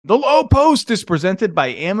The Lowe Post is presented by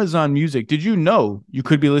Amazon Music. Did you know you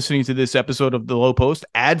could be listening to this episode of The Lowe Post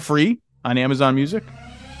ad-free on Amazon Music?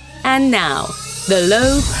 And now, The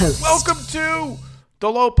Lowe Post. Welcome to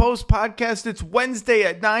The Lowe Post podcast. It's Wednesday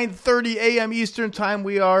at 9:30 a.m. Eastern Time.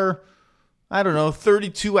 We are,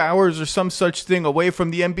 32 hours or some such thing away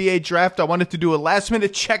from the NBA draft. I wanted to do a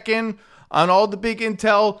last-minute check-in on all the big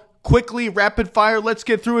intel. Quickly, rapid fire. Let's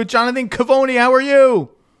get through it. Jonathan Givony, how are you?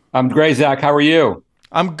 I'm great, Zach. How are you?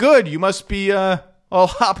 I'm good. You must be all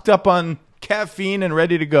hopped up on caffeine and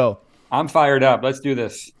ready to go. I'm fired up. Let's do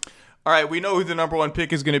this. All right, we know who the number one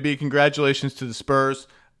pick is going to be. Congratulations to the Spurs.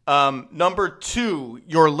 Number two,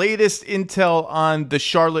 your latest intel on the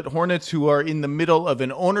Charlotte Hornets, who are in the middle of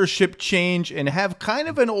an ownership change and have kind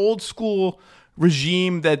of an old school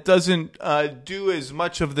regime that doesn't do as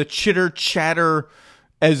much of the chitter chatter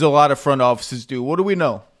as a lot of front offices do. What do we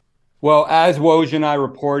know? Well, as Woj and I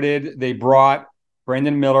reported, they brought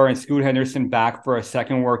Brandon Miller and Scoot Henderson back for a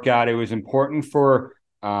second workout. It was important for,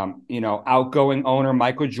 outgoing owner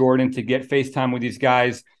Michael Jordan to get FaceTime with these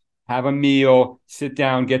guys, have a meal, sit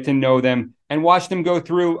down, get to know them, and watch them go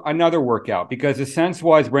through another workout. Because the sense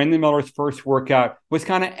was Brandon Miller's first workout was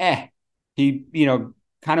kind of He,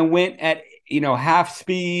 kind of went at, half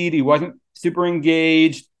speed. He wasn't super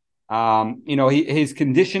engaged. His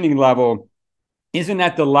conditioning level isn't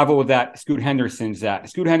at the level that Scoot Henderson's at.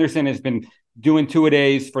 Scoot Henderson has been doing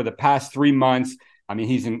two-a-days for the past 3 months. I mean,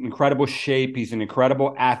 he's in incredible shape. He's an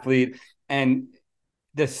incredible athlete. And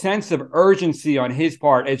the sense of urgency on his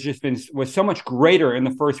part was so much greater in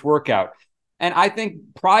the first workout. And I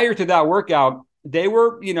think prior to that workout, they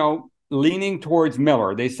were, leaning towards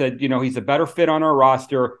Miller. They said, he's a better fit on our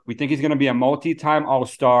roster. We think he's going to be a multi-time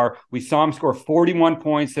All-Star. We saw him score 41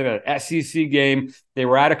 points at an SEC game. They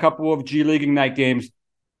were at a couple of G League Ignite games.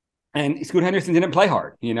 And Scoot Henderson didn't play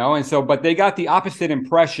hard, but they got the opposite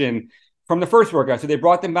impression from the first workout. So they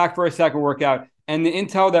brought them back for a second workout. And the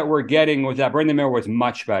intel that we're getting was that Brandon Miller was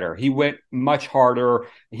much better. He went much harder.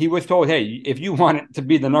 He was told, hey, if you want to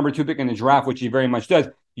be the number 2 pick in the draft, which he very much does,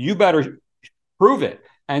 you better prove it.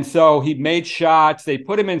 And so he made shots. They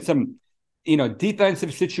put him in some,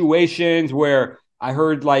 defensive situations where I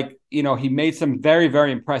heard he made some very,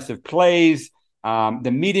 very impressive plays. The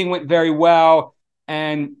meeting went very well.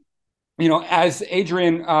 And as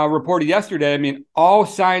Adrian reported yesterday, all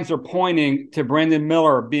signs are pointing to Brandon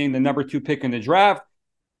Miller being the number 2 pick in the draft.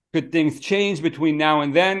 Could things change between now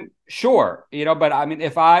and then? Sure. But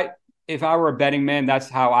if I were a betting man, that's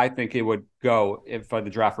how I think it would go if the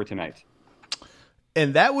draft were tonight.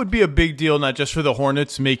 And that would be a big deal, not just for the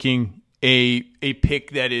Hornets making a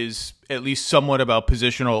pick that is at least somewhat about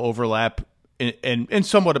positional overlap and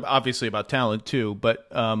somewhat obviously about talent too, but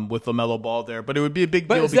with LaMelo Ball there. But it would be a big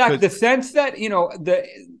deal. But Zach, the sense that,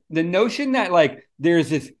 the notion that there's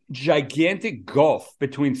this gigantic gulf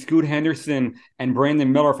between Scoot Henderson and Brandon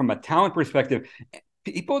Miller from a talent perspective,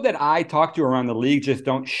 people that I talk to around the league just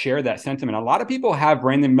don't share that sentiment. A lot of people have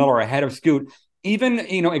Brandon Miller ahead of Scoot, even,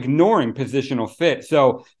 ignoring positional fit.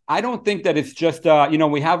 So I don't think that it's just, we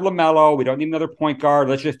have LaMelo. We don't need another point guard.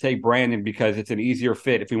 Let's just take Brandon because it's an easier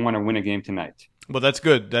fit if we want to win a game tonight. Well, that's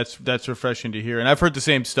good. That's refreshing to hear. And I've heard the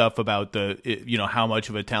same stuff about how much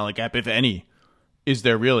of a talent gap, if any, is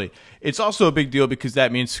there really. It's also a big deal because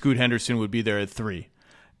that means Scoot Henderson would be there at 3.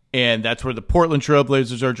 And that's where the Portland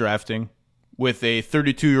Trailblazers are drafting with a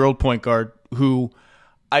 32-year-old point guard who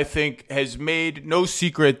I think has made no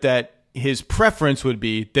secret that his preference would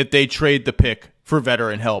be that they trade the pick for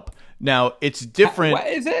veteran help. Now, it's different. What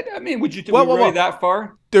is it? Would you really that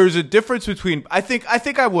far? There's a difference between. I think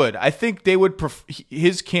I would. I think they would.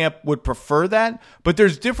 His camp would prefer that, but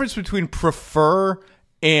there's difference between prefer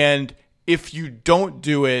and if you don't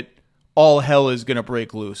do it, all hell is going to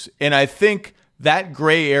break loose. And I think that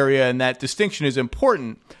gray area and that distinction is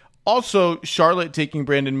important. Also, Charlotte taking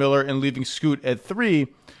Brandon Miller and leaving Scoot at 3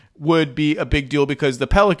 would be a big deal because the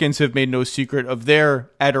Pelicans have made no secret of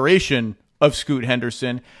their adoration of Scoot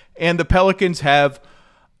Henderson. And the Pelicans have,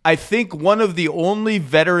 I think, one of the only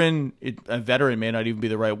veteran may not even be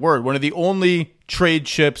the right word, one of the only trade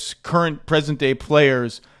chips, current present-day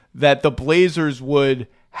players that the Blazers would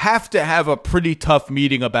have to have a pretty tough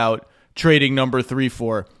meeting about trading number 3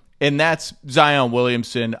 for. And that's Zion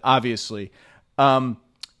Williamson, obviously. The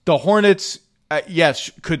Hornets... yes,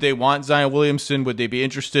 could they want Zion Williamson? Would they be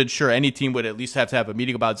interested? Sure, any team would at least have to have a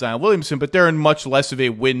meeting about Zion Williamson, but they're in much less of a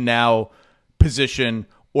win-now position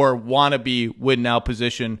or wannabe win-now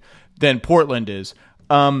position than Portland is.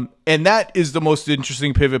 And that is the most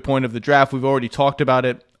interesting pivot point of the draft. We've already talked about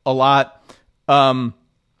it a lot. And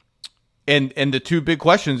the two big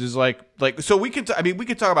questions is Like, so we could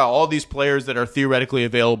talk about all these players that are theoretically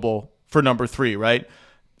available for number 3, right?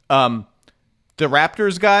 The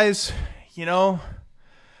Raptors guys,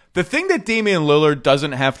 the thing that Damian Lillard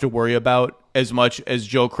doesn't have to worry about as much as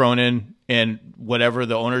Joe Cronin and whatever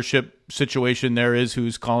the ownership situation there is,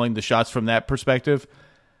 who's calling the shots from that perspective,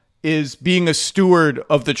 is being a steward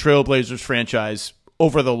of the Trailblazers franchise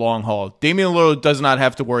over the long haul. Damian Lillard does not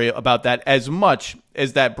have to worry about that as much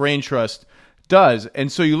as that brain trust does.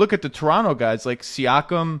 And so you look at the Toronto guys like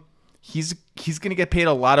Siakam, he's going to get paid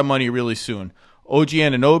a lot of money really soon. OG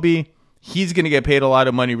Anunoby, he's going to get paid a lot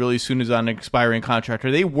of money really soon as on an expiring contract.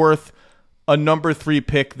 Are they worth a number 3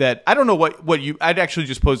 pick that, I don't know what you, I'd actually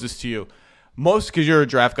just pose this to you. Because you're a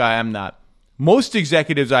draft guy, I'm not. Most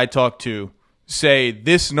executives I talk to say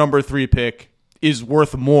this number 3 pick is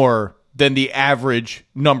worth more than the average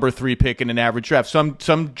number 3 pick in an average draft.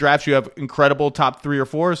 Some drafts you have incredible top 3 or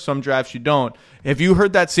 4, some drafts you don't. Have you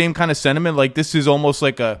heard that same kind of sentiment? Like this is almost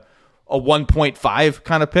like a 1.5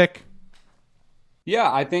 kind of pick?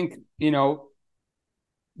 Yeah, I think,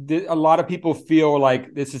 a lot of people feel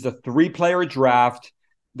like this is a 3-player draft.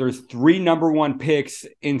 There's 3 number 1 picks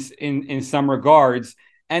in some regards,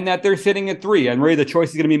 and that they're sitting at 3, and really the choice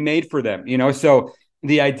is going to be made for them. So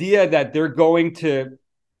the idea that they're going to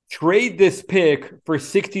trade this pick for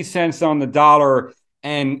 60 cents on the dollar,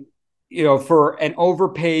 and for an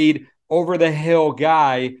overpaid, over the hill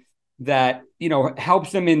guy that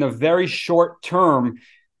helps them in the very short term.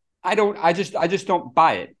 I just don't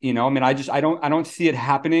buy it. I don't see it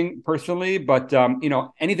happening personally, but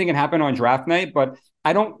anything can happen on draft night, but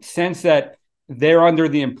I don't sense that they're under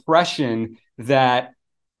the impression that,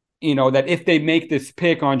 that if they make this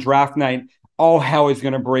pick on draft night, all hell is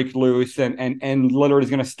going to break loose and Lillard is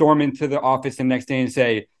going to storm into the office the next day and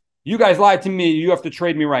say, you guys lied to me. You have to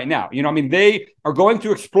trade me right now. They are going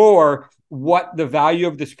to explore what the value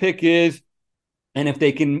of this pick is. And if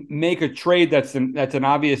they can make a trade that's an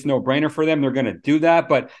obvious no-brainer for them, they're going to do that.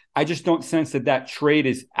 But I just don't sense that trade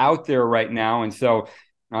is out there right now. And so,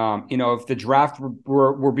 if the draft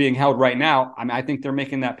were being held right now, I think they're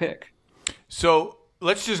making that pick. So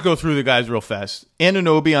let's just go through the guys real fast.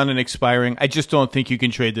 Anunoby on an expiring, I just don't think you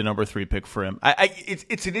can trade the number 3 pick for him.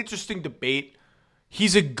 It's an interesting debate.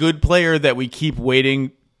 He's a good player that we keep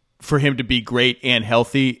waiting for him to be great and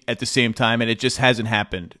healthy at the same time, and it just hasn't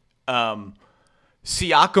happened.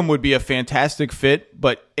 Siakam would be a fantastic fit,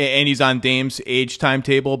 and he's on Dame's age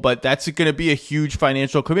timetable, but that's going to be a huge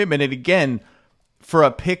financial commitment. And again, for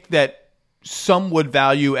a pick that some would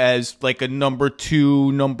value as like a number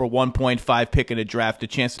 2, number 1.5 pick in a draft, a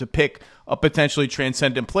chance to pick a potentially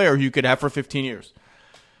transcendent player who you could have for 15 years.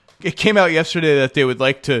 It came out yesterday that they would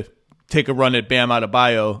like to take a run at Bam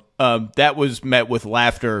Adebayo. That was met with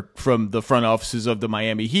laughter from the front offices of the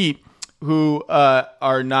Miami Heat, who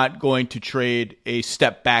are not going to trade a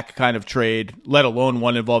step back kind of trade, let alone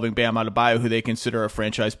one involving Bam Adebayo, who they consider a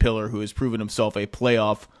franchise pillar, who has proven himself a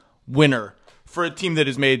playoff winner for a team that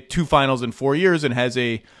has made 2 finals in 4 years and has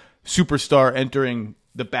a superstar entering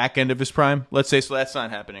the back end of his prime, let's say. So that's not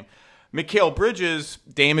happening. Mikal Bridges,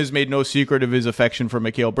 Dame has made no secret of his affection for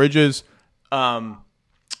Mikal Bridges. The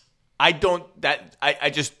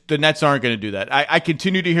Nets aren't going to do that. I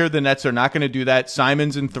continue to hear the Nets are not going to do that.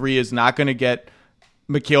 Simons in 3 is not going to get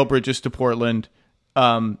Mikal Bridges to Portland.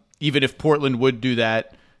 Even if Portland would do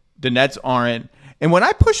that, the Nets aren't. And when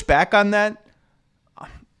I push back on that,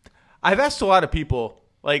 I've asked a lot of people,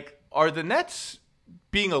 like, are the Nets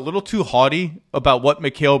being a little too haughty about what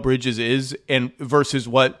Mikal Bridges is and versus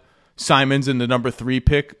what Simons and the number 3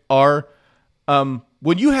 pick are?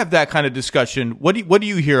 When you have that kind of discussion, what do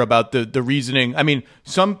you hear about the reasoning? I mean,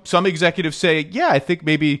 some executives say, yeah, I think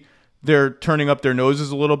maybe they're turning up their noses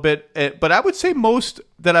a little bit, but I would say most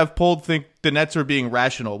that I've polled think the Nets are being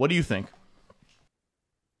rational. What do you think?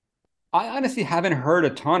 I honestly haven't heard a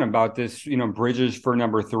ton about this, Bridges for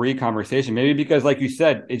number 3 conversation. Maybe because, like you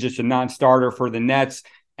said, it's just a non-starter for the Nets,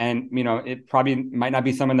 and it probably might not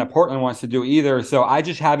be something that Portland wants to do either. So I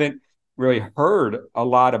just haven't really heard a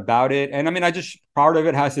lot about it. And part of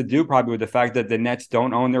it has to do probably with the fact that the Nets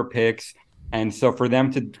don't own their picks. And so for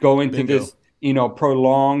them to go into this,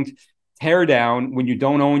 prolonged teardown when you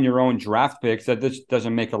don't own your own draft picks, that just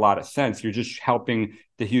doesn't make a lot of sense. You're just helping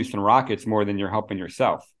the Houston Rockets more than you're helping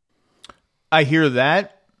yourself. I hear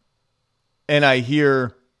that. And I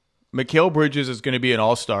hear Mikal Bridges is going to be an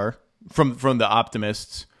all-star from the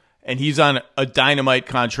optimists. And he's on a dynamite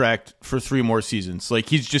contract for 3 more seasons. Like,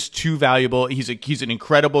 he's just too valuable. He's an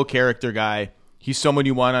incredible character guy. He's someone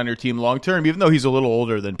you want on your team long term, even though he's a little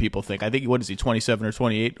older than people think. I think, what is he, 27 or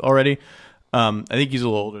 28 already? I think he's a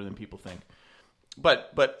little older than people think.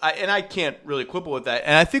 I can't really quibble with that.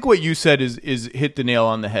 And I think what you said is hit the nail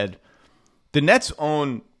on the head. The Nets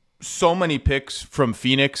own so many picks from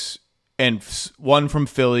Phoenix and one from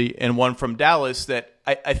Philly and one from Dallas that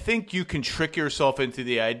I think you can trick yourself into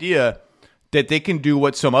the idea that they can do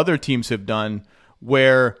what some other teams have done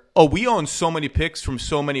where, we own so many picks from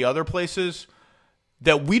so many other places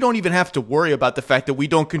that we don't even have to worry about the fact that we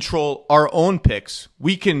don't control our own picks.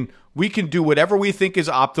 We can do whatever we think is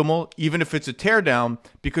optimal, even if it's a teardown,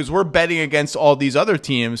 because we're betting against all these other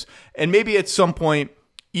teams. And maybe at some point,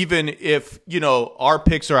 even if, our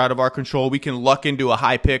picks are out of our control, we can luck into a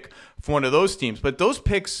high pick for one of those teams. But those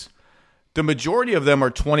picks, the majority of them are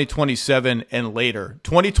 2027 and later.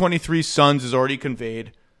 2023 Suns is already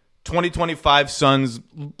conveyed. 2025 Suns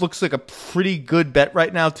looks like a pretty good bet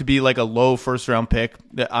right now to be like a low first-round pick.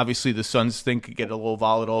 Obviously, the Suns think could get a little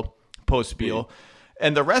volatile post-Beal.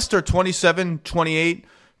 And the rest are 27, 28,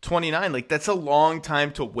 29. Like, that's a long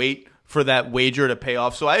time to wait for that wager to pay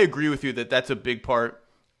off. So I agree with you that that's a big part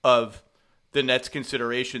of the Nets'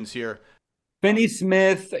 considerations here. Finney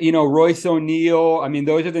Smith, Royce O'Neal. I mean,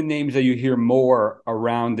 those are the names that you hear more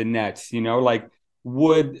around the Nets, like,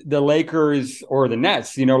 would the Lakers or the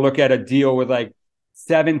Nets, look at a deal with like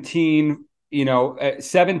 17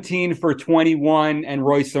 for 21 and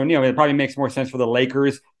Royce O'Neal? I mean, it probably makes more sense for the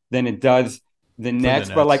Lakers than it does the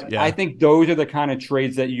Nets. But I think those are the kind of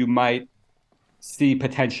trades that you might see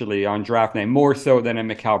potentially on draft night, more so than a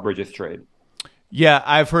Mikal Bridges trade. Yeah,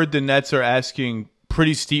 I've heard the Nets are asking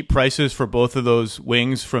pretty steep prices for both of those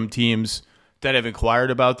wings from teams that have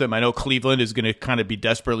inquired about them. I know Cleveland is going to kind of be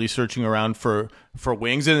desperately searching around for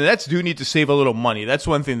wings, and the Nets do need to save a little money. That's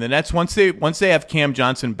one thing. The Nets, once they have Cam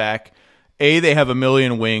Johnson back, A, they have a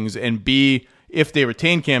million wings, and B, if they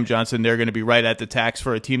retain Cam Johnson, they're going to be right at the tax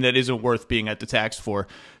for a team that isn't worth being at the tax for.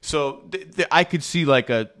 So I could see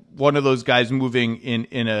like one of those guys moving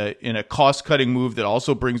in a cost-cutting move that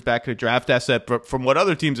also brings back a draft asset. But from what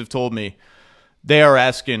other teams have told me, they are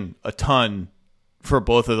asking a ton for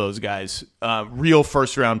both of those guys. Real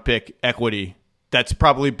first-round pick equity. That's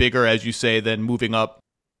probably bigger, as you say, than moving up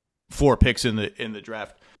 4 picks in the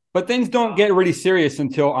draft. But things don't get really serious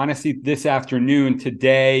until, honestly, this afternoon,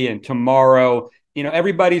 today, and tomorrow.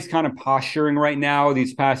 Everybody's kind of posturing right now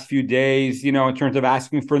these past few days, in terms of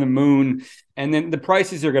asking for the moon. And then the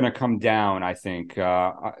prices are going to come down, I think,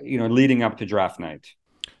 leading up to draft night.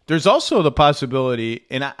 There's also the possibility,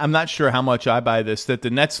 and I'm not sure how much I buy this, that the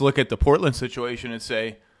Nets look at the Portland situation and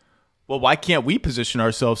say, well, why can't we position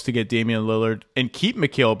ourselves to get Damian Lillard and keep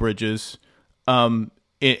Mikal Bridges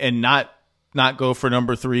and not go for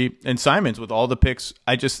number 3 and Simons with all the picks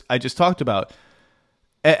I just talked about?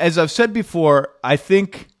 As I've said before, I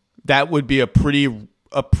think that would be a pretty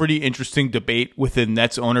interesting debate within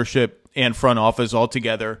Nets ownership and front office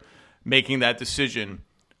altogether, making that decision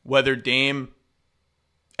whether Dame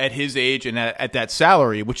at his age and at that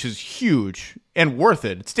salary, which is huge and worth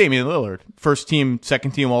it. It's Damian Lillard, first team,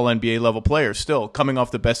 second team All NBA level player, still coming off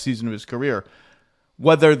the best season of his career.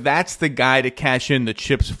 Whether that's the guy to cash in the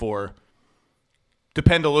chips for,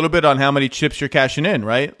 depend a little bit on how many chips you're cashing in,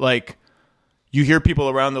 right? Like, you hear people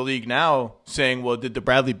around the league now saying, well, did the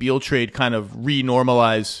Bradley Beal trade kind of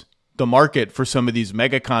re-normalize the market for some of these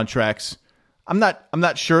mega contracts? I'm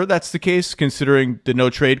not sure that's the case, considering the no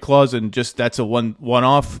trade clause and just that's a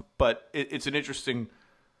one-off. But it's an interesting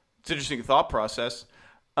thought process.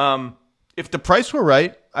 If the price were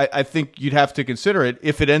right, I think you'd have to consider it.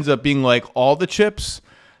 If it ends up being like all the chips,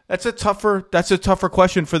 that's a tougher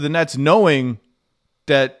question for the Nets, knowing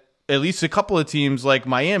that at least a couple of teams like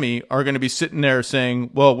Miami are going to be sitting there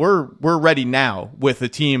saying, well, we're ready now with a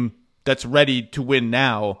team that's ready to win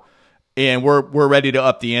now, and we're ready to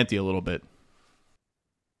up the ante a little bit.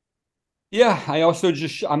 Yeah,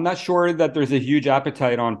 I'm not sure that there's a huge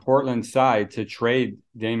appetite on Portland's side to trade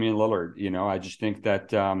Damian Lillard. I just think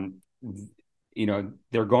that,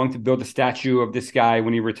 they're going to build a statue of this guy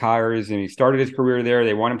when he retires, and he started his career there.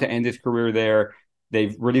 They want him to end his career there.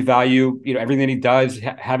 They really value, everything that he does,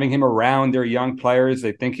 having him around their young players.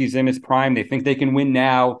 They think he's in his prime. They think they can win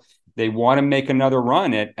now. They want to make another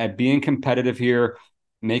run at being competitive here,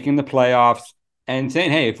 making the playoffs, and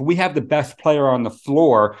saying, hey, if we have the best player on the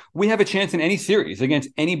floor, we have a chance in any series against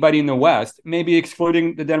anybody in the West, maybe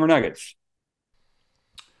excluding the Denver Nuggets.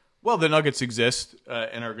 Well, the Nuggets exist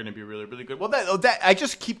and are going to be really, really good. Well, that I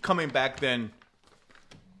just keep coming back then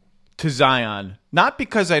to Zion, not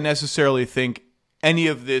because I necessarily think any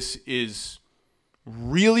of this is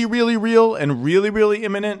really, really real and really, really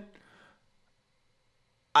imminent.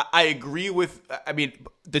 I agree with,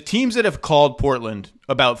 the teams that have called Portland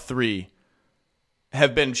about 3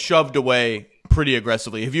 have been shoved away pretty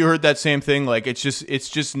aggressively. Have you heard that same thing? Like it's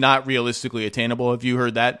just not realistically attainable. Have you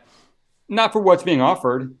heard that? Not for what's being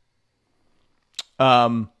offered.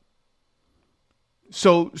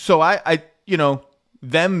 So I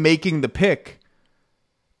them making the pick,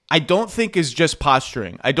 I don't think is just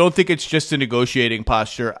posturing. I don't think it's just a negotiating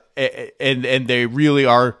posture, and they really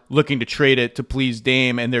are looking to trade it to please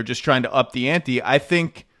Dame, and they're just trying to up the ante. I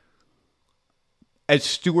think as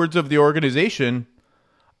stewards of the organization,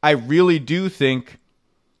 I really do think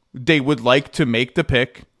they would like to make the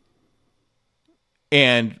pick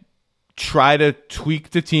and try to tweak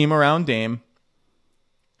the team around Dame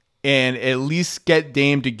and at least get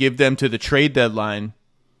Dame to give them to the trade deadline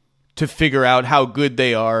to figure out how good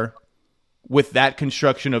they are with that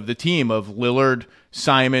construction of the team of Lillard,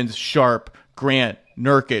 Simons, Sharp, Grant,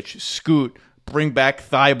 Nurkic, Scoot, bring back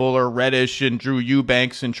Thibault or Reddish and Drew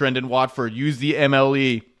Eubanks and Trendon Watford, use the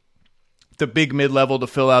MLE, the big mid-level to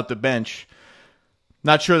fill out the bench.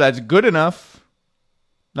 Not sure that's good enough.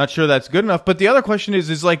 But the other question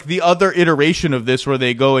is like the other iteration of this where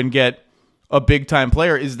they go and get a big-time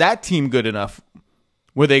player. Is that team good enough?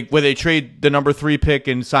 Where they trade the number 3 pick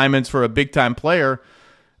in Simons for a big-time player,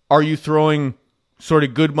 are you throwing sort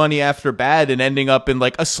of good money after bad and ending up in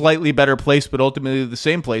like a slightly better place but ultimately the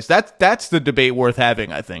same place? That's the debate worth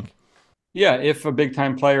having, I think. Yeah, if a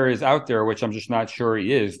big-time player is out there, which I'm just not sure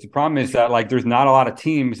he is. The problem is that like there's not a lot of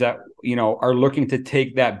teams that, are looking to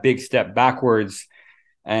take that big step backwards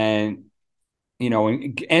and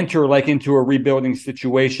enter like into a rebuilding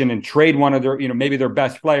situation and trade one of their, maybe their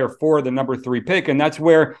best player for the number 3 pick. And that's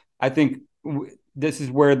where I think this is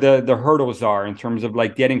where the hurdles are in terms of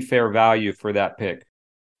like getting fair value for that pick.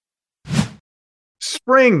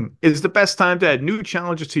 Spring is the best time to add new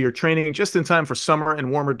challenges to your training just in time for summer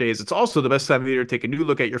and warmer days. It's also the best time of the year to take a new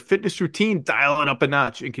look at your fitness routine, dial it up a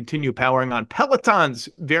notch, and continue powering on. Peloton's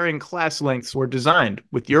varying class lengths were designed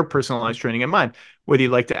with your personalized training in mind. Whether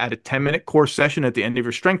you'd like to add a 10-minute core session at the end of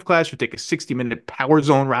your strength class or take a 60-minute power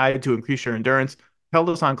zone ride to increase your endurance,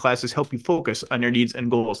 Peloton classes help you focus on your needs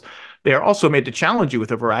and goals. They are also made to challenge you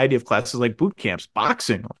with a variety of classes like boot camps,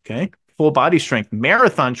 boxing, full body strength,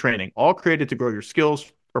 marathon training, all created to grow your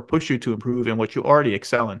skills or push you to improve in what you already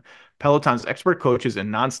excel in. Peloton's expert coaches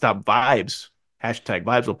and nonstop vibes,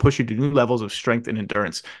 #vibes, will push you to new levels of strength and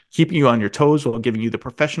endurance, keeping you on your toes while giving you the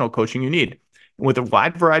professional coaching you need. And with a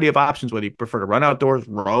wide variety of options, whether you prefer to run outdoors,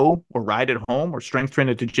 row, or ride at home, or strength train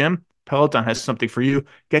at the gym, Peloton has something for you.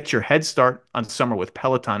 Get your head start on summer with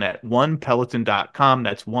Peloton at onepeloton.com.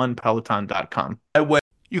 That's onepeloton.com.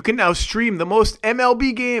 You can now stream the most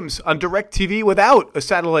MLB games on DirecTV without a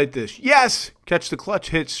satellite dish. Yes! Catch the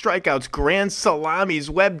clutch hits, strikeouts, grand salamis,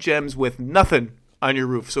 web gems with nothing on your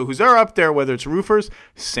roof. So who's there up there, whether it's roofers,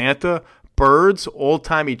 Santa, birds,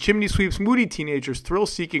 old-timey chimney sweeps, moody teenagers,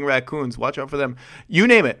 thrill-seeking raccoons, watch out for them. You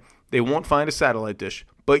name it, they won't find a satellite dish.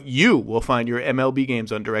 But you will find your MLB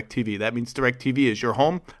games on DirecTV. That means DirecTV is your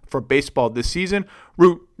home for baseball this season.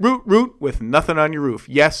 Root with nothing on your roof.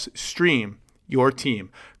 Yes, stream your team.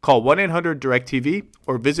 Call 1-800-DIRECTV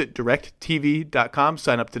or visit directtv.com.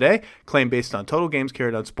 Sign up today. Claim based on total games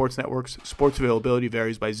carried on sports networks. Sports availability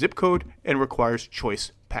varies by zip code and requires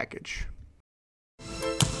choice package.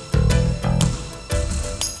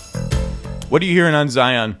 What are you hearing on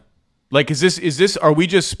Zion? Like, is this? Are we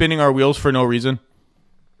just spinning our wheels for no reason?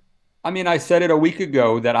 I mean, I said it a week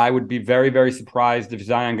ago that I would be very, very surprised if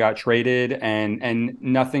Zion got traded, and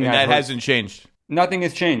nothing. And that hasn't changed. Nothing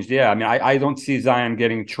has changed. Yeah, I mean, I don't see Zion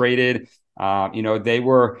getting traded. They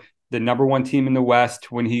were the number 1 team in the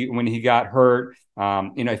West when he got hurt.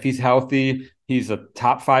 If he's healthy, he's a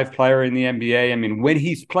top 5 player in the NBA. I mean, when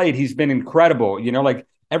he's played, he's been incredible. Like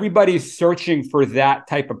everybody's searching for that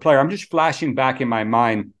type of player. I'm just flashing back in my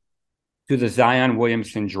mind to the Zion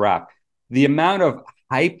Williamson draft. The amount of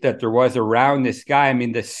hype that there was around this guy. I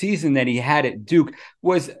mean, the season that he had at Duke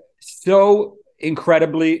was so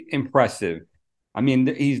incredibly impressive. I mean,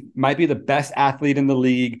 he might be the best athlete in the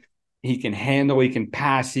league. He can handle, he can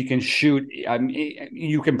pass, he can shoot. I mean,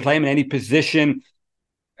 you can play him in any position.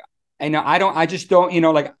 And I just don't,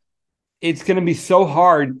 it's going to be so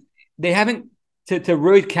hard. They haven't to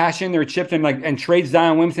really cash in their chips and trade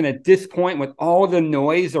Zion Williamson at this point with all the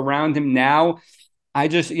noise around him now. I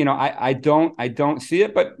just, I don't see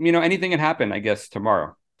it, but anything can happen, I guess,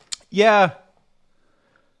 tomorrow. Yeah.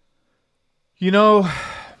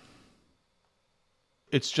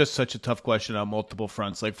 It's just such a tough question on multiple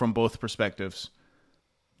fronts, like from both perspectives.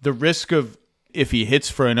 The risk of if he hits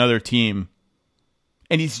for another team,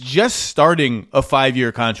 and he's just starting a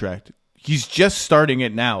 5-year contract. He's just starting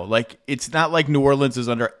it now. Like, it's not like New Orleans is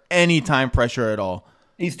under any time pressure at all.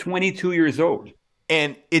 He's 22 years old.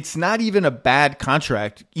 And it's not even a bad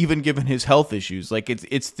contract, even given his health issues. Like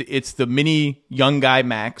it's the mini young guy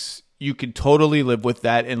max. You could totally live with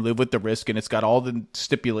that and live with the risk, and it's got all the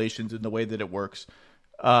stipulations in the way that it works.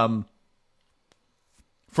 From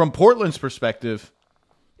Portland's perspective,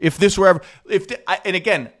 if this were ever, and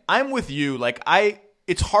again, I'm with you. Like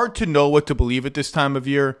it's hard to know what to believe at this time of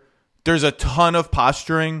year. There's a ton of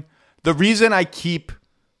posturing. The reason I keep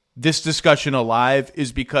this discussion alive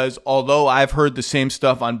is because although I've heard the same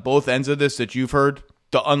stuff on both ends of this that you've heard,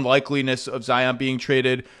 the unlikeliness of Zion being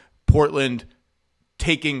traded, Portland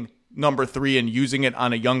taking number 3 and using it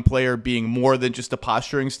on a young player being more than just a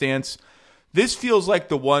posturing stance, this feels like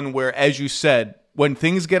the one where, as you said, when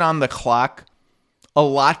things get on the clock, a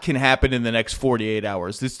lot can happen in the next 48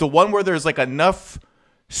 hours. It's the one where there's like enough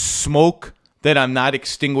smoke that I'm not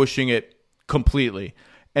extinguishing it completely.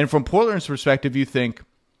 And from Portland's perspective, you think,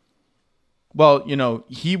 well,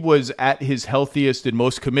 he was at his healthiest and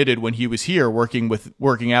most committed when he was here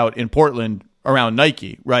working out in Portland around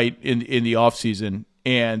Nike, right, in the offseason.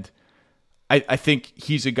 And I think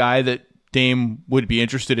he's a guy that Dame would be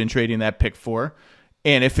interested in trading that pick for.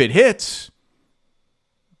 And if it hits,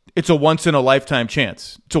 it's a once-in-a-lifetime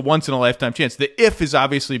chance. It's a once-in-a-lifetime chance. The if is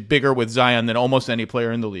obviously bigger with Zion than almost any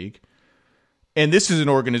player in the league. And this is an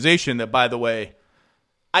organization that, by the way,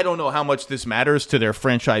 I don't know how much this matters to their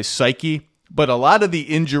franchise psyche, but a lot of the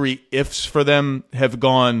injury ifs for them have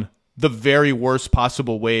gone the very worst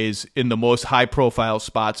possible ways in the most high-profile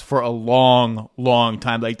spots for a long, long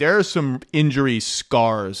time. Like, there are some injury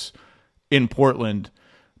scars in Portland,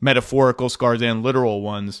 metaphorical scars and literal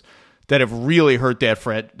ones, that have really hurt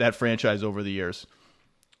that franchise over the years.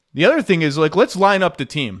 The other thing is, like, let's line up the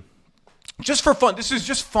team. Just for fun. This is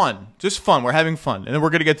just fun. Just fun. We're having fun. And then we're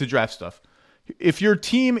going to get to draft stuff. If your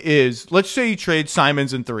team is, let's say you trade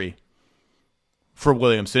Simons in 3 for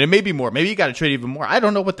Williamson. It may be more. Maybe you got to trade even more. I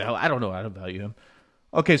don't know what the hell. I don't know how to value him.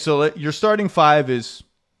 Okay, so your starting 5 is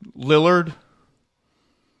Lillard,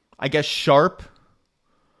 I guess Sharp.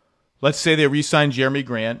 Let's say they re-sign Jeremy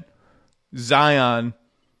Grant, Zion,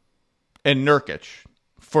 and Nurkic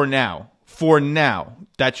for now. For now,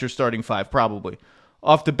 that's your starting 5 probably.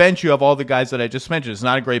 Off the bench, you have all the guys that I just mentioned. It's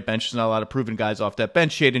not a great bench. There's not a lot of proven guys off that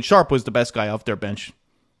bench. Shaedon Sharp was the best guy off their bench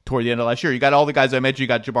toward the end of last year. You got all the guys I mentioned. You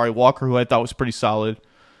got Jabari Walker, who I thought was pretty solid.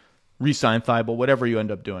 Re-sign Thibault, whatever you end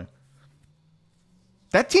up doing.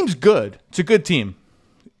 That team's good. It's a good team.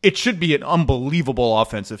 It should be an unbelievable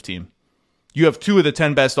offensive team. You have 2 of the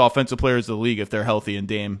 10 best offensive players of the league if they're healthy, in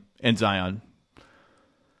Dame and Zion.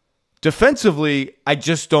 Defensively, I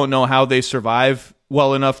just don't know how they survive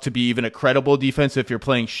well enough to be even a credible defense if you're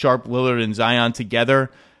playing Sharp, Lillard, and Zion together.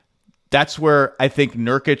 That's where I think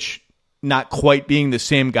Nurkic not quite being the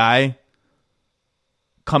same guy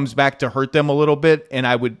comes back to hurt them a little bit,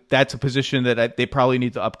 and that's a position that they probably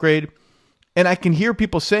need to upgrade. And I can hear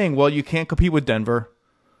people saying, well, you can't compete with Denver,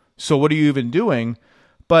 so what are you even doing?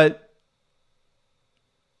 But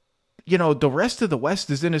the rest of the West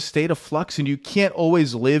is in a state of flux, and you can't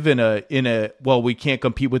always live in a well, we can't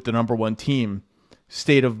compete with the number 1 team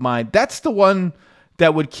state of mind. That's the one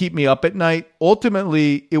that would keep me up at night.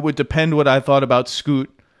 Ultimately, it would depend what I thought about Scoot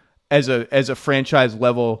as a franchise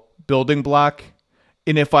level building block.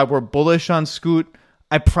 And if I were bullish on Scoot,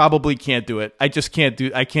 I probably can't do it. I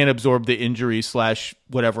can't absorb the injury /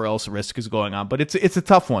 whatever else risk is going on. But it's a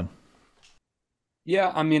tough one.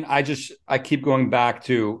 Yeah, I mean, I keep going back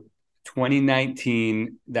to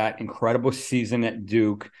 2019, that incredible season at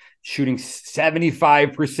Duke, shooting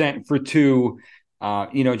 75% for 2.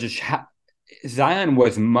 Zion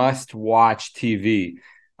was must-watch TV.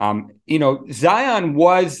 Zion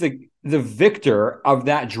was the victor of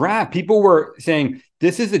that draft. People were saying,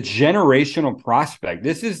 this is a generational prospect.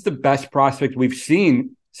 This is the best prospect we've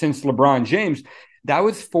seen since LeBron James. That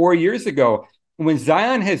was 4 years ago. When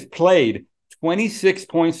Zion has played 26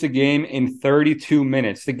 points a game in 32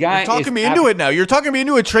 minutes. The guy You're talking me into it now. You're talking me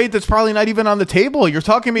into a trade that's probably not even on the table. You're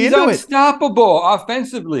talking me into it. He's unstoppable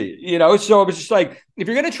offensively, So it's just like, if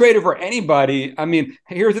you're going to trade it for anybody, I mean,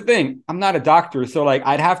 here's the thing. I'm not a doctor, so like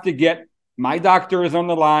I'd have to get my doctors on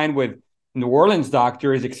the line with New Orleans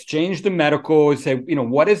doctors, exchange the medical, say,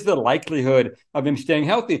 what is the likelihood of him staying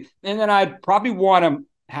healthy? And then I'd probably want to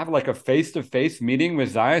have like a face-to-face meeting with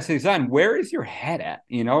Zion. Say, Zion, where is your head at?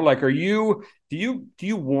 Like, do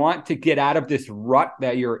you want to get out of this rut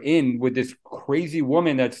that you're in with this crazy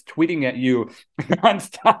woman that's tweeting at you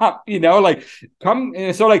nonstop? Like, come.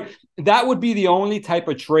 So like that would be the only type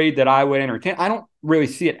of trade that I would entertain. I don't really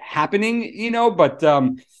see it happening, but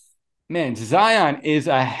man, Zion is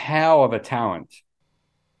a hell of a talent.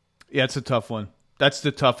 Yeah, it's a tough one. That's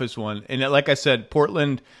the toughest one. And like I said,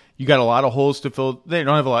 Portland, you got a lot of holes to fill. They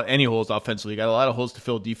don't have any holes offensively. You got a lot of holes to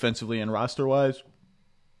fill defensively and roster-wise.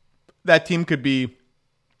 That team could be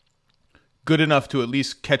good enough to at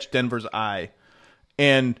least catch Denver's eye.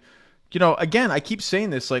 And, again, I keep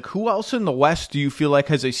saying this, like, who else in the West do you feel like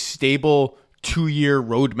has a stable 2-year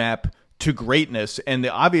roadmap to greatness? And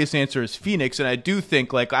the obvious answer is Phoenix. And I do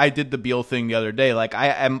think, like, I did the Beal thing the other day. Like, I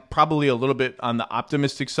am probably a little bit on the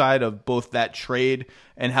optimistic side of both that trade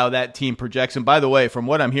and how that team projects. And by the way, from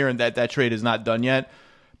what I'm hearing, that trade is not done yet.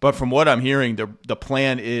 But from what I'm hearing, the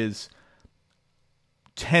plan is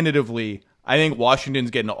tentatively, I think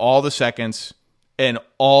Washington's getting all the seconds and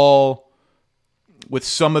all with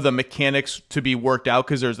some of the mechanics to be worked out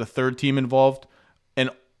because there's a third team involved.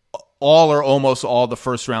 And all or almost all the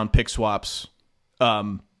first round pick swaps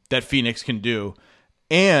that Phoenix can do.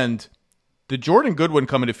 And the Jordan Goodwin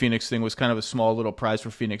coming to Phoenix thing was kind of a small little prize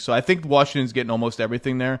for Phoenix. So I think Washington's getting almost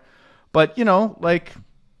everything there. But, like,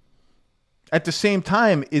 at the same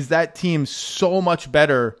time, is that team so much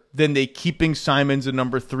better than they keeping Simons a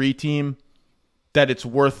number 3 team that it's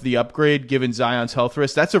worth the upgrade given Zion's health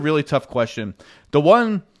risk? That's a really tough question.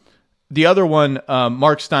 The other one,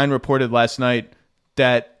 Mark Stein reported last night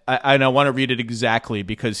that, and I want to read it exactly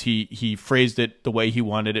because he phrased it the way he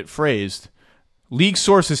wanted it phrased. League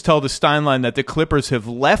sources tell the Steinline that the Clippers have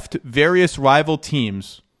left various rival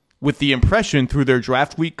teams with the impression through their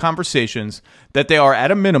draft week conversations that they are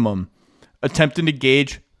at a minimum attempting to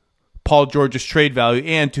gauge Paul George's trade value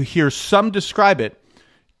and, to hear some describe it,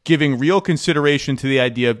 giving real consideration to the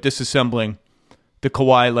idea of disassembling the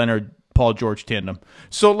Kawhi Leonard Paul George tandem.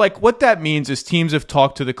 So, like, what that means is teams have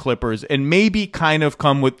talked to the Clippers and maybe kind of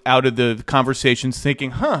come out of the conversations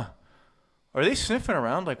thinking, are they sniffing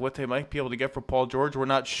around like what they might be able to get for Paul George? We're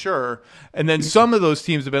not sure. And then some of those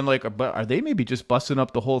teams have been like, but are they maybe just busting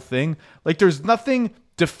up the whole thing? Like, there's nothing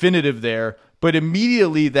definitive there, but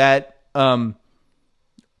immediately that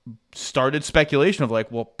started speculation of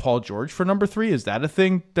like, well, Paul George for number 3, is that a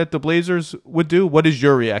thing that the Blazers would do? What is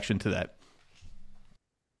your reaction to that?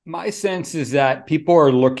 My sense is that people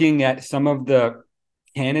are looking at some of the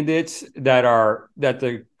candidates that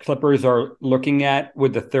the Clippers are looking at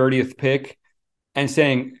with the 30th pick and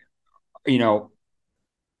saying,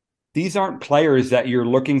 these aren't players that you're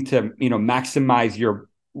looking to, maximize your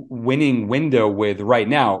winning window with right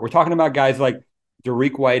now. We're talking about guys like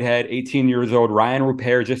Dariq Whitehead, 18 years old, Ryan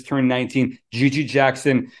Rupert just turned 19, Gigi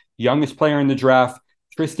Jackson, youngest player in the draft,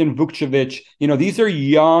 Tristan Vukcevic. These are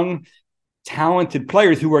young, talented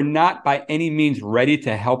players who are not by any means ready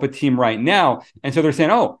to help a team right now. And so they're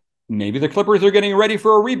saying, maybe the Clippers are getting ready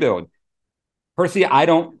for a rebuild. Personally, I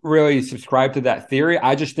don't really subscribe to that theory.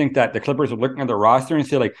 I just think that the Clippers are looking at the roster and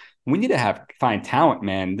say, like, we need to find talent,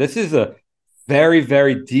 man. This is a very,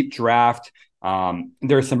 very deep draft.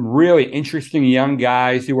 There's some really interesting young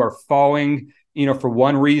guys who are falling, for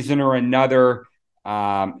one reason or another.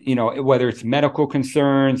 Whether it's medical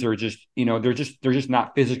concerns or just, they're just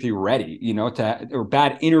not physically ready, or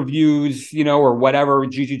bad interviews, or whatever,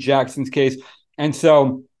 Gigi Jackson's case. And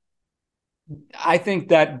so I think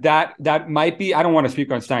that might be, I don't want to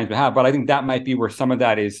speak on Stein's behalf, but I think that might be where some of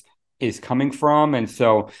that is coming from. And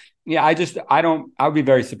so, yeah, I would be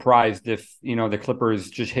very surprised if, the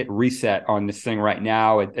Clippers just hit reset on this thing right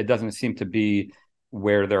now. It doesn't seem to be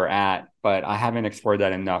where they're at, but I haven't explored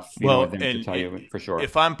that enough to tell you for sure.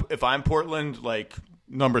 If I'm Portland, like,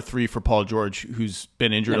 number 3 for Paul George, who's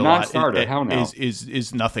been injured a lot,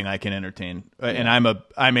 is nothing I can entertain. Yeah.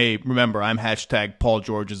 And remember, I'm hashtag Paul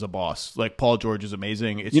George is a boss. Like, Paul George is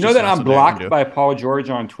amazing. It's that I'm blocked by Paul George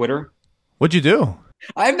on Twitter? What'd you do?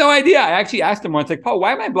 I have no idea. I actually asked him once, like, Paul,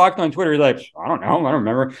 why am I blocked on Twitter? He's like, I don't know. I don't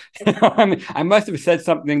remember. I must have said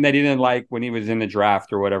something that he didn't like when he was in the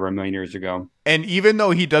draft or whatever a million years ago. And even though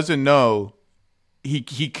he doesn't know,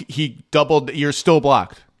 he doubled. You're still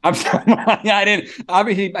blocked. I'm sorry. Yeah, I didn't. I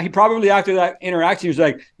mean, he probably after that interaction, he was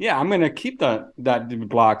like, yeah, I'm going to keep that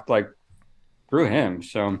blocked, like, through him.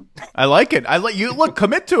 So I like it. I like you. Look,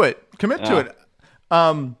 commit to it. To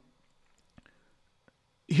it.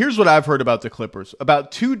 Here's what I've heard about the Clippers. About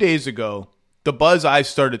 2 days ago, the buzz I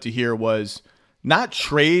started to hear was not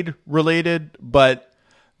trade related, but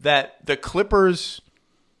that the Clippers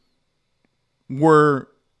were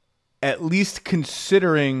at least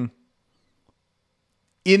considering,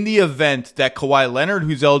 in the event that Kawhi Leonard,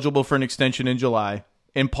 who's eligible for an extension in July,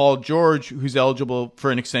 and Paul George, who's eligible for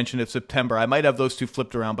an extension in September. I might have those two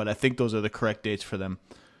flipped around, but I think those are the correct dates for them.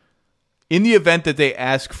 In the event that they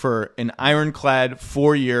ask for an ironclad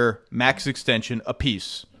 4-year max extension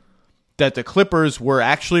apiece, that the Clippers were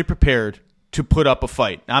actually prepared to put up a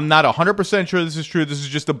fight. I'm not 100% sure this is true. This is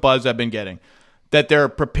just a buzz I've been getting. that they're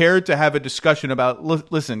prepared to have a discussion about,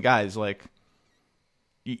 listen, guys, like,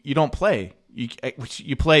 you don't play.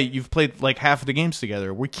 You play. You've played like half of the games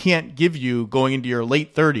together. We can't give you, going into your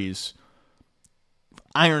late 30s,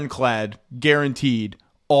 ironclad, guaranteed,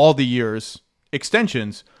 all the years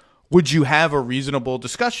extensions. Would you have a reasonable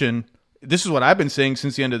discussion? This is what I've been saying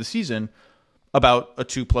since the end of the season about a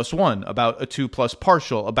 2+1, about a 2+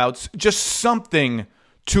 partial, about just something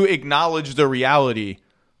to acknowledge the reality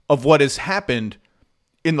of what has happened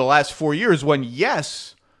in the last 4 years when,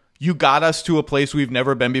 yes, you got us to a place we've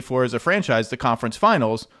never been before as a franchise, the conference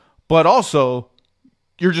finals, but also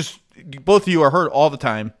both of you are hurt all the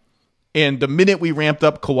time. And the minute we ramped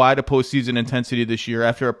up Kawhi to postseason intensity this year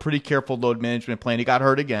after a pretty careful load management plan, he got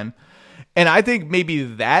hurt again. And I think maybe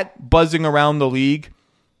that buzzing around the league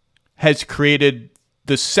has created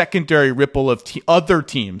the secondary ripple of other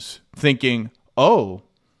teams thinking, oh,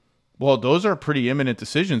 well, those are pretty imminent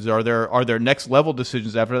decisions. Are there next level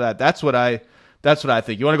decisions after that? That's what I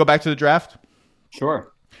think. You want to go back to the draft?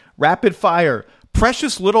 Sure. Rapid fire.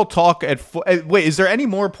 Precious little talk wait, is there any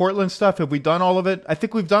more Portland stuff? Have we done all of it? I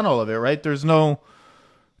think we've done all of it, right? There's no...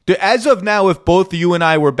 As of now, if both you and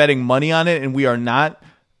I were betting money on it and we are not,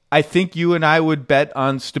 I think you and I would bet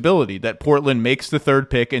on stability, that Portland makes the third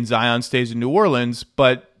pick and Zion stays in New Orleans.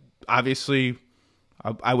 But obviously,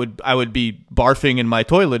 I would be barfing in my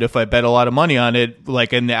toilet if I bet a lot of money on it,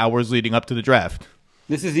 like in the hours leading up to the draft.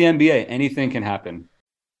 This is the NBA. Anything can happen.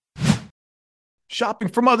 Shopping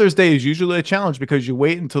for Mother's Day is usually a challenge because you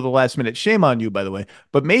wait until the last minute. Shame on you, by the way.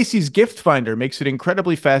 But Macy's Gift Finder makes it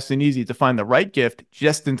incredibly fast and easy to find the right gift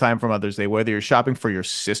just in time for Mother's Day. Whether you're shopping for your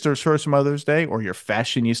sister's first Mother's Day or your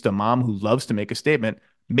fashionista mom who loves to make a statement,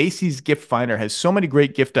 Macy's Gift Finder has so many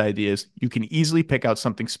great gift ideas, you can easily pick out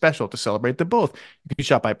something special to celebrate them both. You can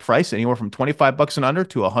shop by price, anywhere from $25 and under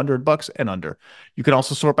to $100 and under. You can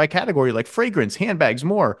also sort by category like fragrance, handbags,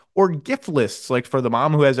 more, or gift lists like for the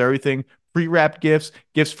mom who has everything. Pre-wrapped gifts,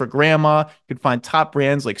 gifts for grandma. You can find top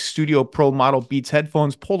brands like Studio Pro model Beats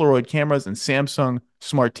headphones, Polaroid cameras, and Samsung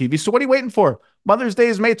smart TVs. So what are you waiting for? Mother's Day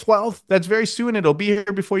is May 12th. That's very soon. It'll be here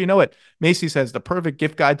before you know it. Macy's has the perfect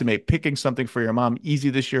gift guide to make picking something for your mom easy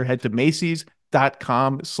this year. Head to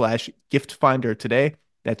Macy's.com/gift finder today.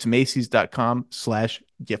 That's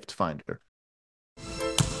Macy's.com/gift finder.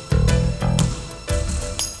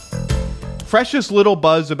 Precious little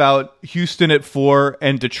buzz about Houston at 4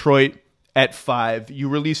 and Detroit at 5. You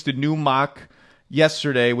released a new mock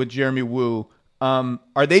yesterday with Jeremy Wu. Are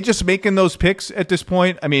they just making those picks at this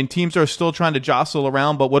point? I mean, teams are still trying to jostle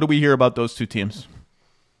around, but what do we hear about those two teams?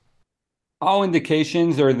 All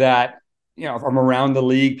indications are that, from around the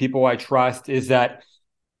league, people I trust, is that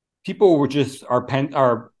people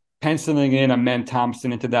are penciling in Amen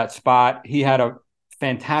Thompson into that spot. He had a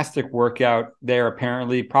fantastic workout there,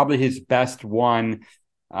 apparently, probably his best one.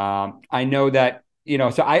 I know that,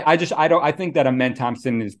 so I think that Amen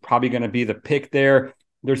Thompson is probably going to be the pick there.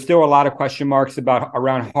 There's still a lot of question marks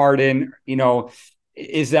around Harden.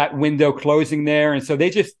 Is that window closing there? And so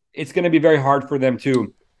it's going to be very hard for them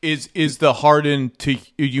to. Is the Harden to,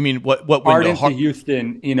 you mean what window? Harden to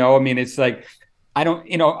Houston, it's like, I don't,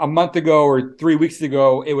 a month ago or 3 weeks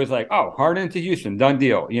ago, it was like, oh, Harden to Houston, done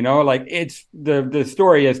deal. It's the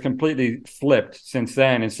story has completely flipped since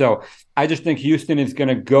then. And so I just think Houston is going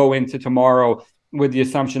to go into tomorrow with the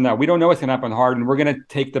assumption that we don't know what's going to happen with Harden. We're going to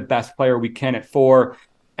take the best player we can at 4.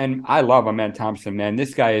 And I love Amen Thompson, man.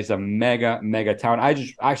 This guy is a mega, mega talent. I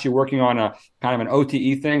just actually working on a kind of an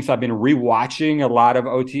OTE thing. So I've been rewatching a lot of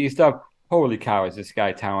OTE stuff. Holy cow, is this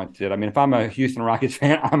guy talented? I mean, if I'm a Houston Rockets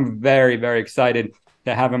fan, I'm very, very excited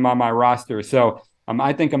to have him on my roster. So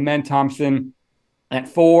I think Amen Thompson at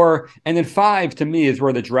 4. And then 5, to me, is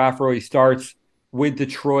where the draft really starts with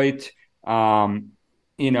Detroit.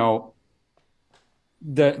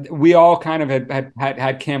 We all kind of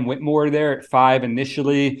had Cam Whitmore there at 5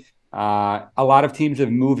 initially. A lot of teams have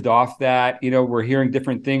moved off that. We're hearing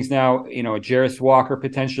different things now. Jarris Walker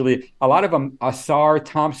potentially. A lot of Asar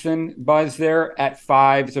Thompson buzz there at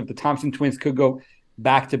 5. So if the Thompson twins could go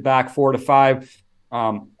back to back 4 to 5.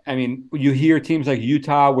 You hear teams like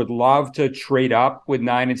Utah would love to trade up with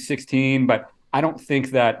 9 and 16, but I don't think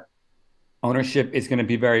that ownership is going to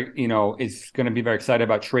be very excited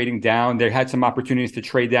about trading down. They had some opportunities to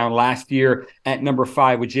trade down last year at number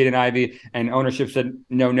 5 with Jaden Ivey, and ownership said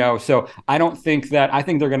no. So I don't think that. I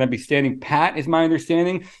think they're going to be standing pat, is my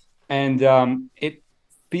understanding, and it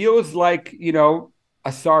feels like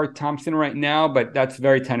Asar Thompson right now, but that's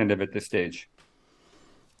very tentative at this stage.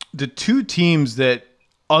 The two teams that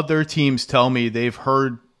other teams tell me they've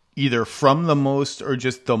heard either from the most or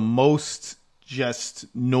just the most.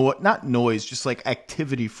 Not noise, just like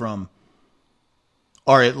activity from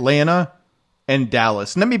are Atlanta and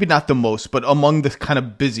Dallas. Now, maybe not the most, but among the kind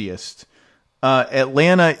of busiest.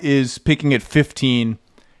 Atlanta is picking at 15.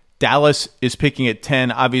 Dallas is picking at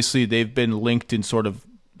 10. Obviously, they've been linked in sort of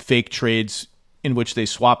fake trades in which they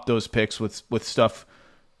swap those picks with stuff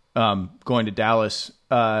going to Dallas.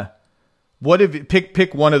 What if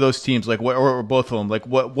pick one of those teams, like or both of them? Like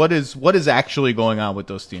what is actually going on with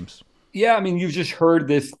those teams? Yeah, I mean, you've just heard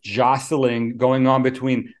this jostling going on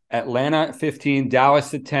between Atlanta at 15,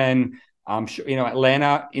 Dallas at 10. Sure,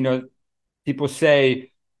 Atlanta, people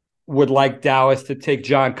say would like Dallas to take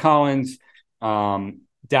John Collins.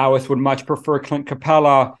 Dallas would much prefer Clint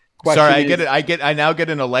Capella. Sorry, I now get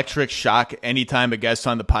an electric shock anytime a guest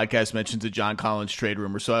on the podcast mentions a John Collins trade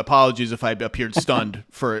rumor. So apologies if I appeared stunned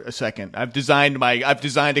for a second. I've designed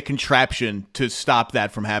a contraption to stop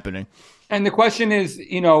that from happening. And the question is,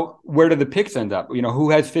 where do the picks end up?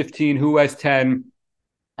 Who has 15, who has 10?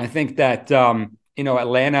 I think that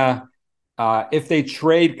Atlanta, if they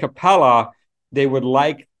trade Capella, they would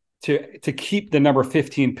like to keep the number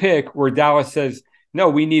 15 pick, where Dallas says, no,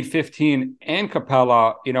 we need 15 and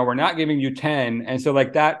Capella, we're not giving you 10. And so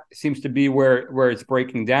like that seems to be where it's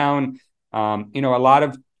breaking down. A lot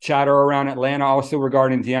of chatter around Atlanta also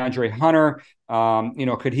regarding DeAndre Hunter.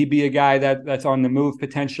 Could he be a guy that's on the move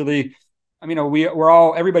potentially? I mean,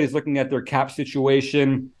 everybody's looking at their cap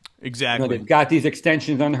situation. Exactly. They've got these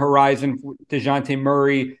extensions on the horizon, DeJounte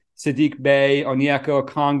Murray, Sadiq Bey, Onyeka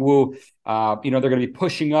Okongwu. They're going to be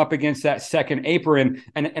pushing up against that second apron.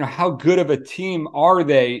 And how good of a team are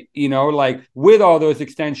they, with all those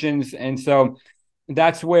extensions? And so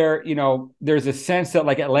that's where, there's a sense that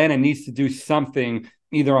like Atlanta needs to do something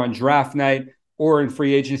either on draft night or in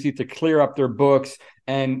free agency to clear up their books.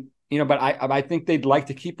 And, but I think they'd like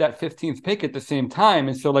to keep that 15th pick at the same time.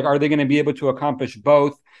 And so like, are they going to be able to accomplish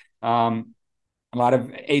both? A lot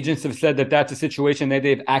of agents have said that that's a situation that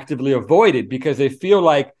they've actively avoided because they feel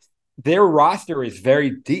like their roster is very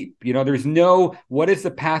deep. There's what is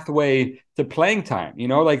the pathway to playing time?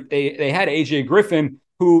 Like they had AJ Griffin,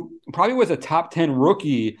 who probably was a top 10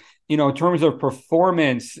 rookie, in terms of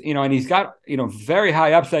performance, and he's got, very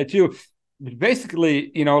high upside too.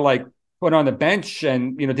 Basically, like put on the bench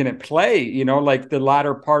and, didn't play, like the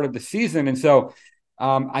latter part of the season. And so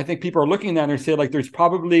I think people are looking at it and say like there's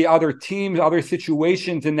probably other teams, other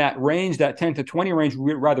situations in that range, that 10 to 20 range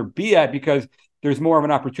we'd rather be at because there's more of an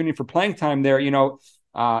opportunity for playing time there.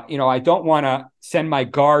 I don't want to send my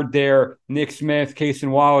guard there, Nick Smith, Cason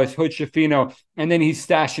Wallace, Hood Schifino, and then he's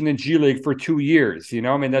stashed in the G League for 2 years.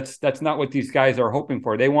 I mean, that's not what these guys are hoping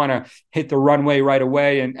for. They want to hit the runway right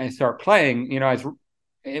away and start playing,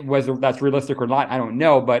 whether that's realistic or not, I don't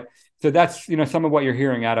know. But so that's, some of what you're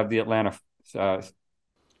hearing out of the Atlanta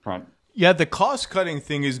front. Yeah, the cost-cutting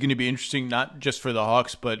thing is going to be interesting, not just for the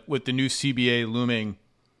Hawks, but with the new CBA looming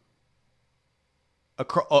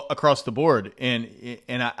across the board. And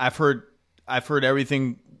I've heard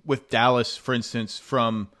everything with Dallas, for instance,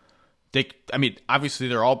 from obviously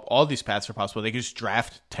they're all these paths are possible. They could just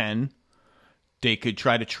draft 10. They could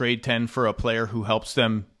try to trade 10 for a player who helps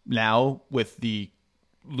them now with the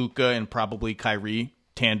Luka and probably Kyrie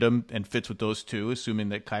tandem and fits with those two, assuming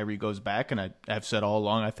that Kyrie goes back. And I've said all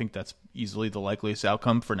along, I think that's easily the likeliest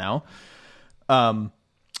outcome for now.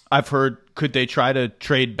 I've heard, could they try to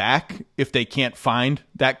trade back if they can't find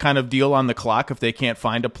that kind of deal on the clock? If they can't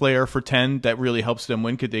find a player for 10 that really helps them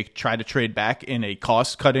win, could they try to trade back in a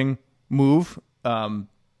cost-cutting move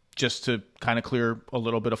just to kind of clear a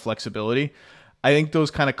little bit of flexibility? I think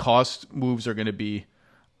those kind of cost moves are going to be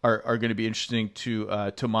interesting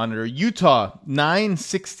to monitor. Utah 9,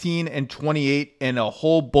 16, and 28, and a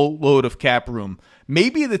whole boatload of cap room.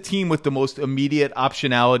 Maybe the team with the most immediate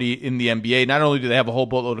optionality in the NBA. Not only do they have a whole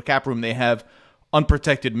boatload of cap room, they have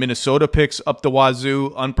unprotected Minnesota picks up the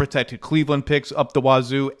wazoo, unprotected Cleveland picks up the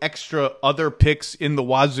wazoo, extra other picks in the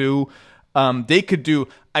wazoo. They could do,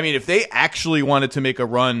 if they actually wanted to make a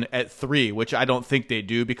run at 3, which I don't think they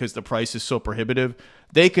do because the price is so prohibitive,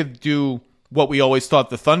 they could do what we always thought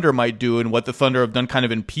the Thunder might do and what the Thunder have done kind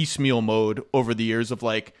of in piecemeal mode over the years of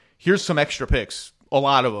like, here's some extra picks, a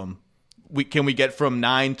lot of them. Can we get from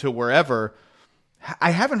 9 to wherever?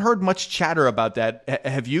 I haven't heard much chatter about that.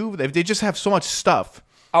 Have you? They just have so much stuff.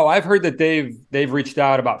 Oh, I've heard that they've reached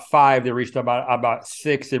out about 5. They reached out about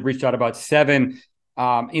 6. They've reached out about 7.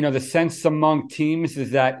 The sense among teams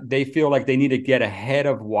is that they feel like they need to get ahead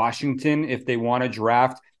of Washington if they want to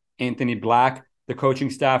draft Anthony Black. The coaching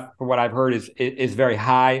staff, from what I've heard, is very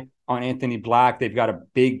high on Anthony Black. They've got a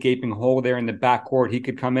big gaping hole there in the backcourt. He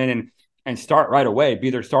could come in and start right away,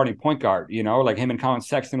 be their starting point guard, like him and Colin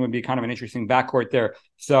Sexton would be kind of an interesting backcourt there.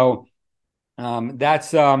 So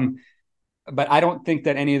that's but I don't think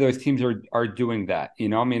that any of those teams are doing that.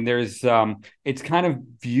 I mean, there's it's kind of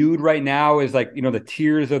viewed right now as like, the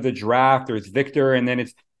tiers of the draft. There's Victor, and then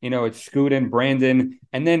it's Scoot and Brandon,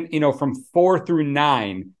 and then from 4 through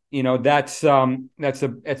 9. That's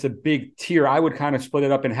a big tier. I would kind of split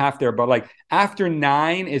it up in half there, but like after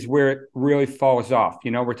 9 is where it really falls off.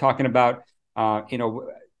 We're talking about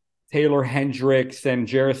Taylor Hendricks and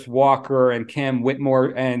Jarris Walker and Cam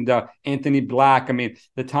Whitmore and Anthony Black. I mean,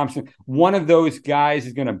 the Thompson, one of those guys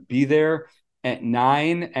is going to be there at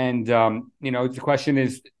 9. And, the question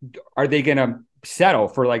is, are they going to settle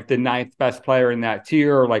for like the 9th best player in that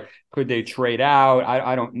tier? Or like, could they trade out?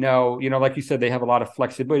 I don't know. Like you said, they have a lot of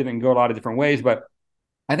flexibility. They can go a lot of different ways, but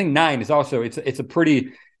I think 9 is also, it's a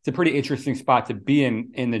pretty interesting spot to be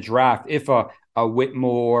in the draft if a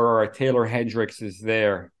Whitmore or a Taylor Hendricks is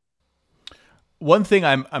there. One thing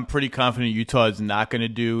I'm pretty confident Utah is not going to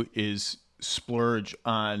do is splurge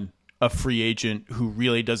on a free agent who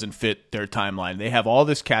really doesn't fit their timeline. They have all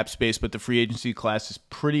this cap space, but the free agency class is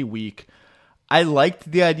pretty weak. I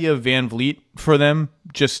liked the idea of Van Vliet for them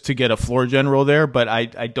just to get a floor general there, but I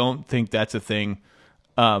don't think that's a thing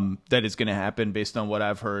that is going to happen based on what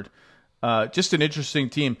I've heard. Just an interesting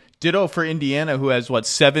team. Ditto for Indiana, who has,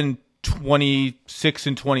 7, 26,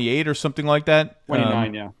 and 28 or something like that?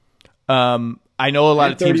 29, yeah. I know a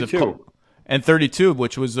lot of teams 32. have and 32,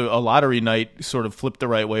 which was a lottery night, sort of flipped the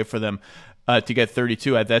right way for them to get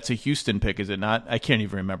 32. That's a Houston pick, is it not? I can't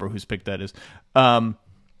even remember whose pick that is.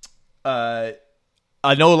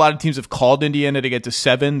 I know a lot of teams have called Indiana to get to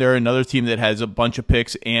 7. They're another team that has a bunch of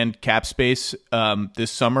picks and cap space this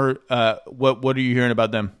summer. What are you hearing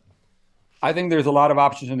about them? I think there's a lot of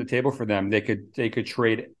options on the table for them. They could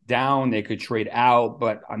trade down, they could trade out,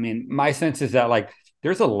 but I mean, my sense is that like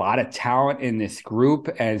there's a lot of talent in this group,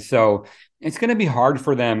 and so it's going to be hard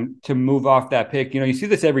for them to move off that pick. You see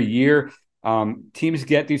this every year. Teams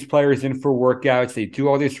get these players in for workouts. They do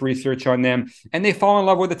all this research on them, and they fall in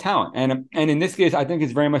love with the talent. And in this case, I think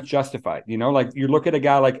it's very much justified. Like you look at a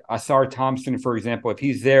guy like Asar Thompson, for example. If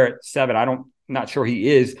he's there at 7, not sure he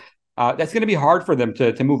is. That's going to be hard for them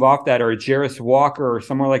to move off that, or a Jarris Walker or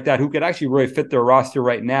somewhere like that who could actually really fit their roster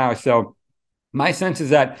right now. So my sense is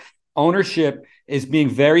that ownership is being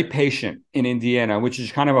very patient in Indiana, which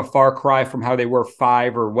is kind of a far cry from how they were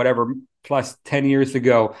 5 or whatever plus 10 years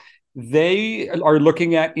ago. They are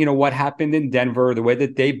looking at, what happened in Denver, the way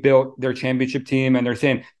that they built their championship team. And they're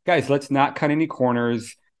saying, guys, let's not cut any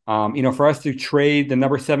corners. For us to trade the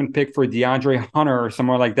number 7 pick for DeAndre Hunter or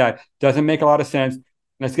somewhere like that doesn't make a lot of sense.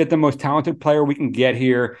 Let's get the most talented player we can get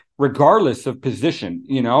here, regardless of position,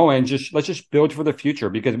 and let's just build for the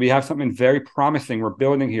future because we have something very promising we're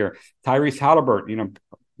building here. Tyrese Halliburton,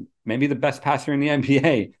 maybe the best passer in the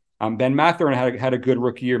NBA. Ben Mathurin had a good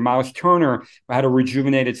rookie year. Miles Turner had a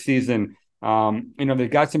rejuvenated season.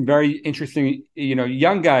 They've got some very interesting,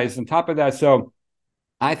 young guys on top of that. So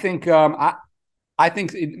I think I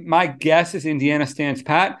think my guess is Indiana stands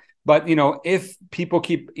pat. But, if people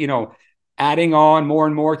keep, adding on more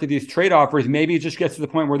and more to these trade offers, maybe it just gets to the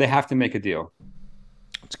point where they have to make a deal.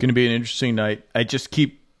 It's going to be an interesting night. I just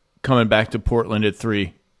keep coming back to Portland at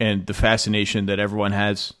 3 and the fascination that everyone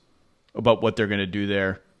has about what they're going to do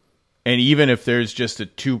there. And even if there's just a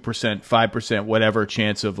 2%, 5%, whatever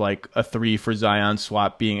chance of like a 3 for Zion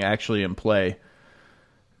swap being actually in play,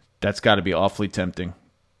 that's got to be awfully tempting.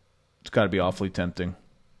 It's got to be awfully tempting.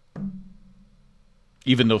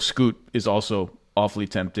 Even though Scoot is also awfully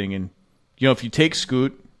tempting. And, if you take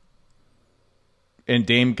Scoot and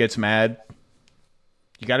Dame gets mad,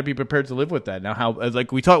 you got to be prepared to live with that. Now, how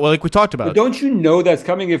like we talked about. But don't you know that's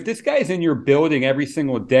coming? If this guy's in your building every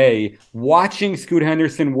single day, watching Scoot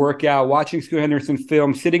Henderson work out, watching Scoot Henderson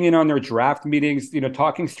film, sitting in on their draft meetings,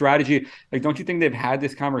 talking strategy, like, don't you think they've had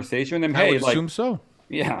this conversation with them? I would assume so.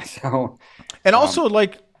 Yeah. So, and also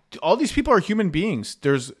like all these people are human beings.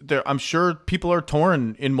 I'm sure people are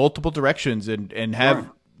torn in multiple directions and have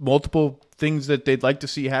multiple things that they'd like to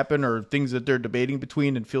see happen or things that they're debating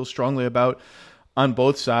between and feel strongly about on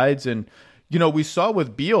both sides. And, we saw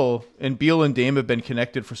with Beal and Dame have been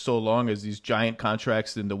connected for so long as these giant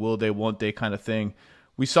contracts and the will they, won't they kind of thing.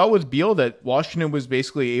 We saw with Beal that Washington was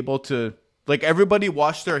basically able to, like, everybody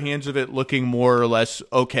washed their hands of it looking more or less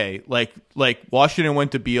okay. Like Washington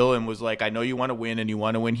went to Beal and was like, I know you want to win and you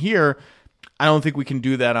want to win here. I don't think we can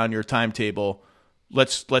do that on your timetable.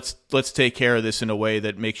 Let's take care of this in a way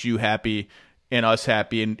that makes you happy and us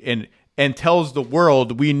happy and tells the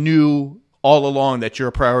world we knew all along that your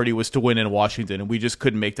priority was to win in Washington and we just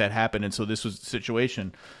couldn't make that happen. And so this was the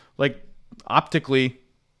situation. Like, optically,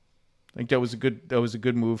 I think that was a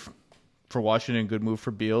good move for Washington, good move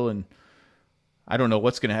for Beal. And I don't know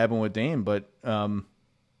what's going to happen with Dame, but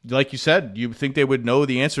like you said, you think they would know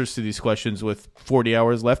the answers to these questions with 40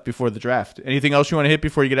 hours left before the draft. Anything else you want to hit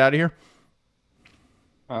before you get out of here?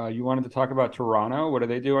 You wanted to talk about Toronto. What do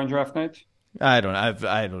they do on draft night? I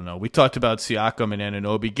don't know. We talked about Siakam and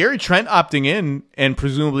Anunoby. Gary Trent opting in and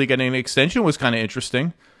presumably getting an extension was kind of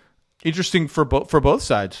interesting. Interesting for both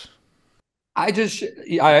sides.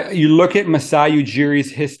 You look at Masai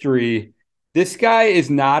Ujiri's history. This guy is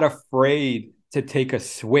not afraid to take a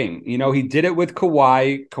swing. He did it with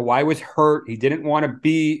Kawhi. Kawhi was hurt. He didn't want to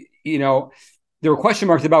be, there were question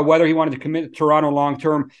marks about whether he wanted to commit to Toronto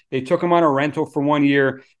long-term. They took him on a rental for 1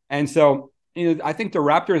 year. And so, I think the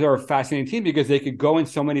Raptors are a fascinating team because they could go in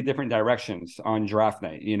so many different directions on draft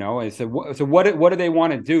night, And so what do they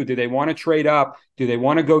want to do? Do they want to trade up? Do they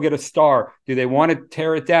want to go get a star? Do they want to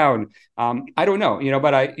tear it down? I don't know,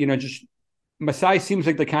 but just Masai seems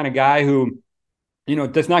like the kind of guy who,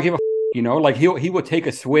 does not give a like he will take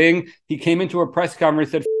a swing. He came into a press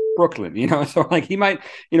conference and said Brooklyn, so like he might,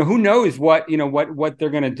 who knows what they're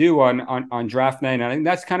going to do on draft night. And I think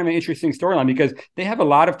that's kind of an interesting storyline because they have a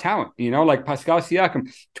lot of talent, like Pascal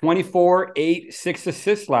Siakam, 24, 8, 6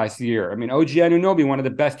 assists last year. I mean, OG Anunoby, one of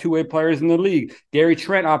the best two-way players in the league. Gary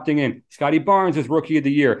Trent opting in. Scotty Barnes is rookie of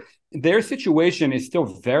the year. Their situation is still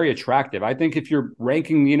very attractive. I think if you're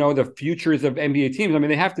ranking, the futures of NBA teams, I mean,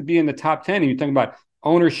 they have to be in the top 10. And you're talking about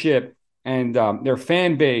ownership and their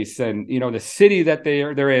fan base and, the city that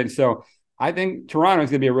they're in. So I think Toronto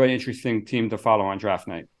is going to be a really interesting team to follow on draft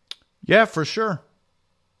night. Yeah, for sure.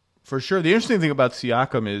 For sure. The interesting thing about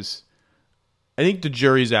Siakam is I think the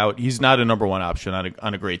jury's out. He's not a number one option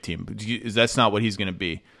on a great team. That's not what he's going to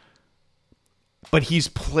be. But he's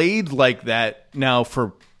played like that now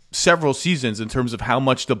for several seasons in terms of how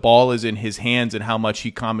much the ball is in his hands and how much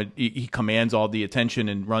he commands all the attention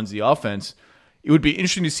and runs the offense. It would be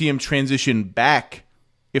interesting to see him transition back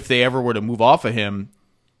if they ever were to move off of him.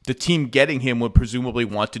 The team getting him would presumably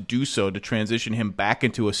want to do so to transition him back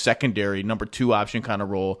into a secondary number 2 option kind of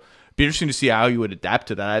role. It'd be interesting to see how he would adapt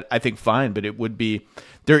to that. I think fine, but it would be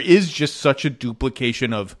 – there is just such a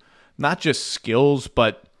duplication of not just skills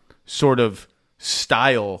but sort of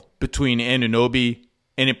style between Anunoby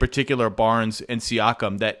and in particular Barnes and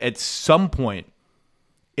Siakam that at some point,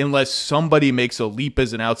 unless somebody makes a leap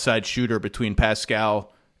as an outside shooter between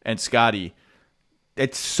Pascal and Scotty,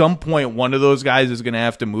 at some point one of those guys is going to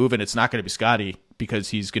have to move, and it's not going to be Scotty because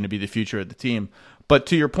he's going to be the future of the team. But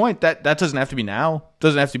to your point, that doesn't have to be now.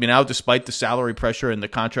 Doesn't have to be now despite the salary pressure and the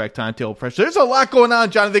contract timetable pressure. There's a lot going on,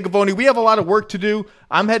 Jonathan Givony. We have a lot of work to do.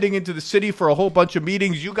 I'm heading into the city for a whole bunch of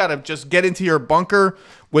meetings. You got to just get into your bunker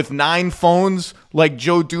with 9 phones like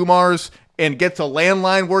Joe Dumars and get to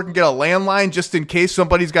landline work and get a landline just in case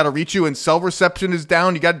somebody's got to reach you and cell reception is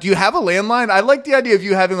down. Do you have a landline? I like the idea of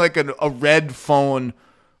you having like a red phone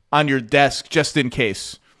on your desk just in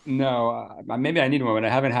case. No, maybe I need one, but I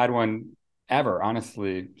haven't had one ever,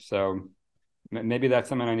 honestly. So maybe that's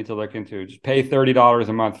something I need to look into. Just pay $30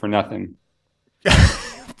 a month for nothing.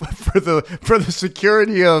 for the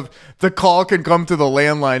security of the call can come to the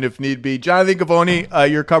landline if need be. Jonathan Givony,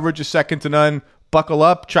 your coverage is second to none. Buckle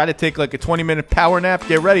up. Try to take like a 20-minute power nap.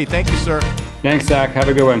 Get ready. Thank you, sir. Thanks, Zach. Have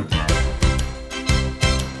a good one.